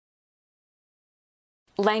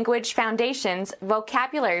Language Foundations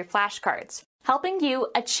Vocabulary Flashcards, helping you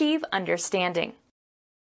achieve understanding.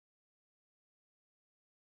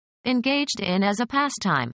 Engaged in as a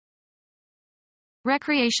pastime.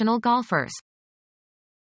 Recreational golfers.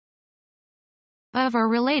 Of or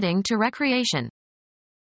relating to recreation.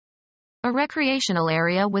 A recreational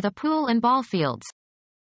area with a pool and ball fields.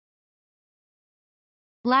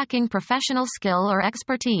 Lacking professional skill or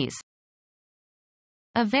expertise.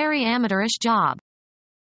 A very amateurish job.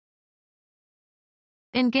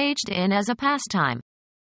 Engaged in as a pastime.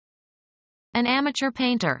 An amateur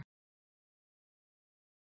painter.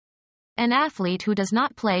 An athlete who does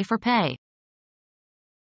not play for pay.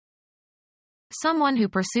 Someone who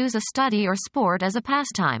pursues a study or sport as a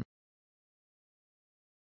pastime.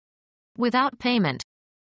 Without payment.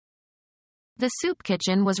 The soup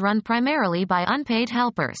kitchen was run primarily by unpaid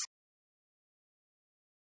helpers.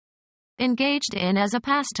 Engaged in as a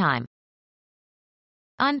pastime.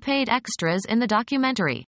 Unpaid extras in the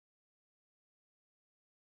documentary.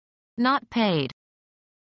 Not paid.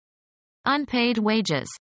 Unpaid wages.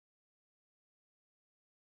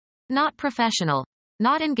 Not professional.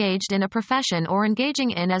 Not engaged in a profession or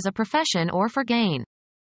engaging in as a profession or for gain.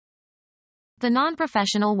 The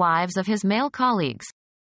non-professional wives of his male colleagues.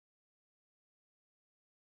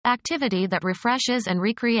 Activity that refreshes and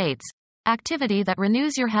recreates. Activity that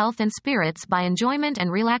renews your health and spirits by enjoyment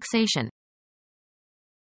and relaxation.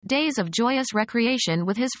 Days of joyous recreation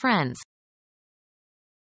with his friends.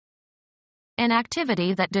 An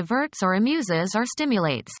activity that diverts or amuses or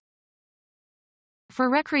stimulates. For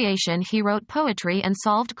recreation, he wrote poetry and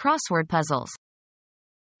solved crossword puzzles.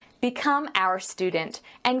 Become our student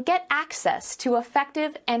and get access to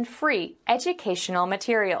effective and free educational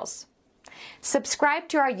materials. Subscribe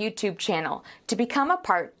to our YouTube channel to become a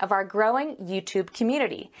part of our growing YouTube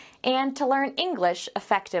community and to learn English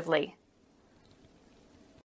effectively.